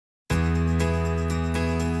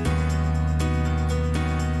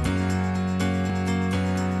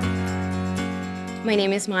My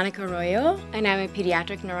name is Monica Arroyo, and I'm a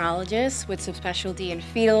pediatric neurologist with subspecialty in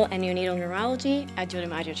fetal and neonatal neurology at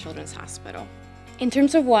DiMaggio Children's Hospital. In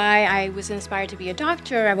terms of why I was inspired to be a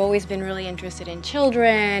doctor, I've always been really interested in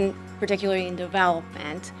children, particularly in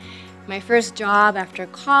development. My first job after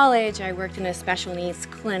college, I worked in a special needs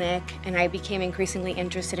clinic, and I became increasingly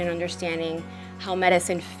interested in understanding how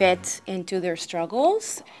medicine fits into their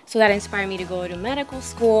struggles. So that inspired me to go to medical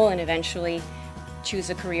school and eventually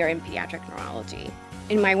choose a career in pediatric neurology.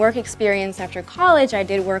 In my work experience after college, I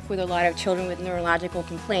did work with a lot of children with neurological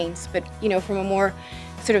complaints, but from a more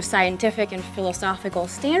sort of scientific and philosophical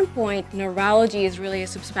standpoint, neurology is really a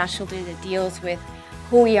subspecialty that deals with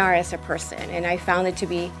who we are as a person, and I found it to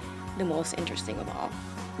be the most interesting of all.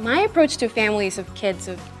 My approach to families of kids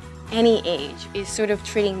of any age is sort of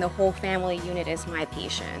treating the whole family unit as my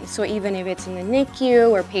patient. So even if it's in the NICU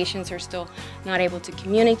where patients are still not able to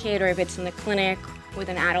communicate, or if it's in the clinic with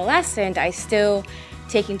an adolescent, I still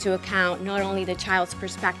take into account not only the child's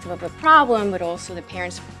perspective of the problem, but also the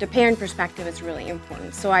parent perspective is really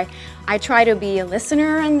important. So I try to be a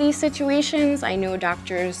listener in these situations. I know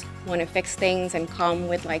doctors want to fix things and come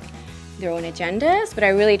with their own agendas, but I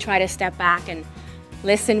really try to step back and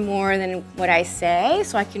listen more than what I say,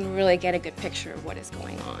 so I can really get a good picture of what is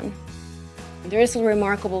going on. There's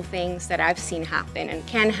remarkable things that I've seen happen and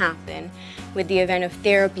can happen with the event of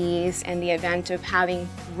therapies and the event of having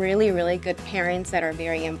really, really good parents that are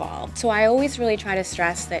very involved. So I always really try to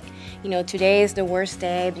stress that, today is the worst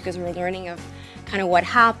day because we're learning of kind of what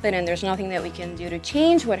happened, and there's nothing that we can do to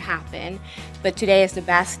change what happened, but today is the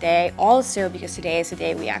best day also because today is the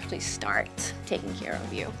day we actually start taking care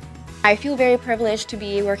of you. I feel very privileged to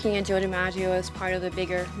be working at DiMaggio as part of the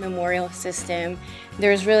bigger memorial system.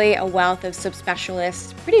 There's really a wealth of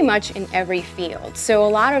subspecialists pretty much in every field. So a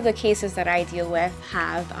lot of the cases that I deal with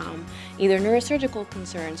have either neurosurgical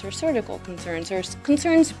concerns or surgical concerns or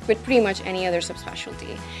concerns with pretty much any other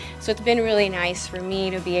subspecialty. So it's been really nice for me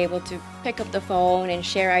to be able to pick up the phone and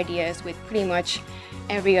share ideas with pretty much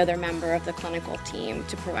every other member of the clinical team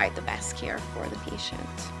to provide the best care for the patient.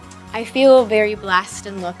 I feel very blessed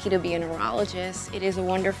and lucky to be a neurologist. It is a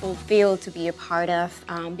wonderful field to be a part of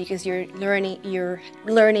because you're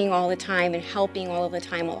learning all the time and helping all of the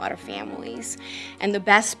time a lot of families. And the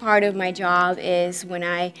best part of my job is when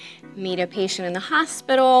I meet a patient in the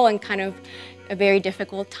hospital and kind of a very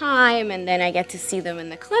difficult time, and then I get to see them in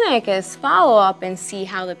the clinic as follow-up and see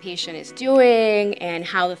how the patient is doing and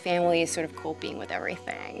how the family is sort of coping with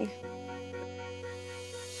everything.